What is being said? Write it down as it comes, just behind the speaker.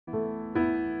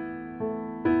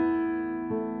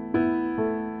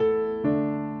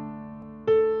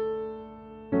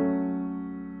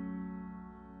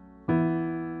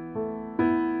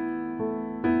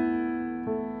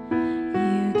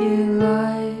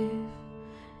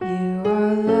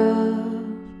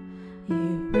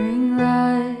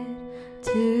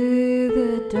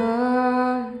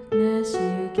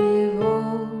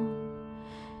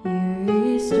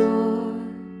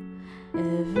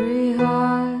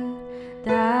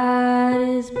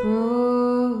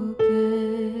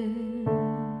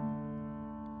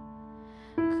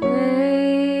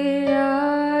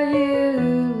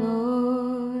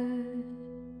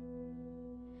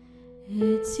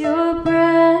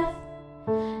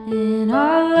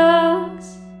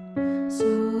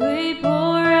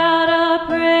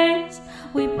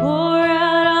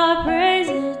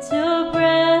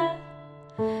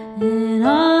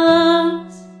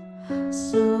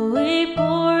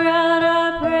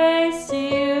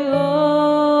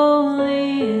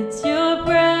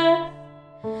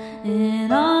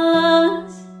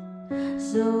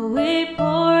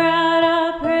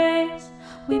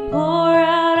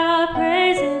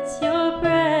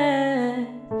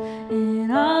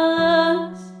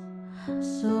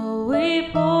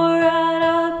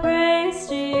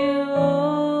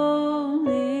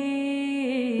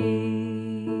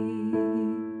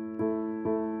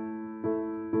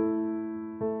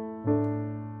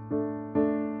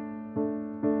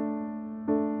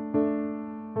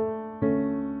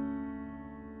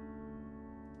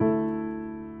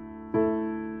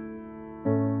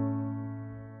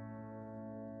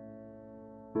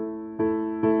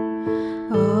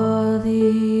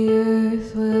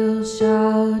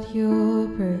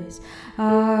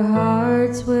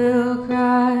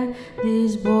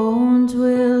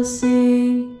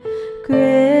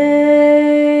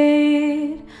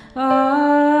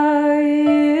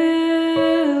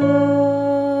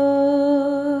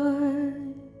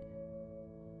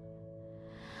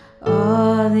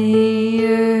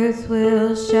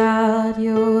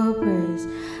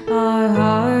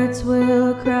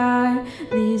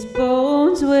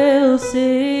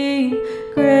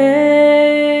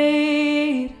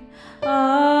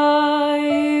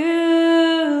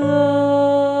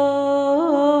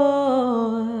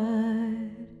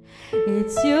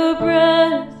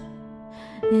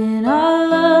in our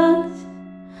lungs.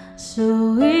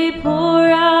 So we pour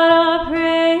out our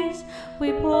praise,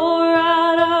 we pour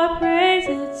out our praise.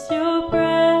 It's your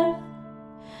breath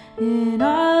in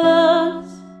our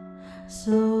lungs.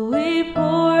 So we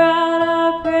pour out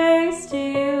our praise to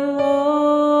you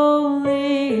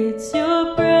only. It's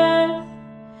your breath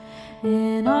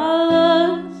in our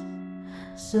lungs.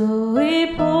 So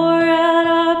we pour out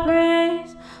our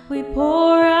praise, we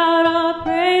pour out our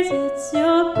praise. It's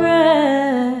your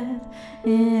breath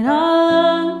in our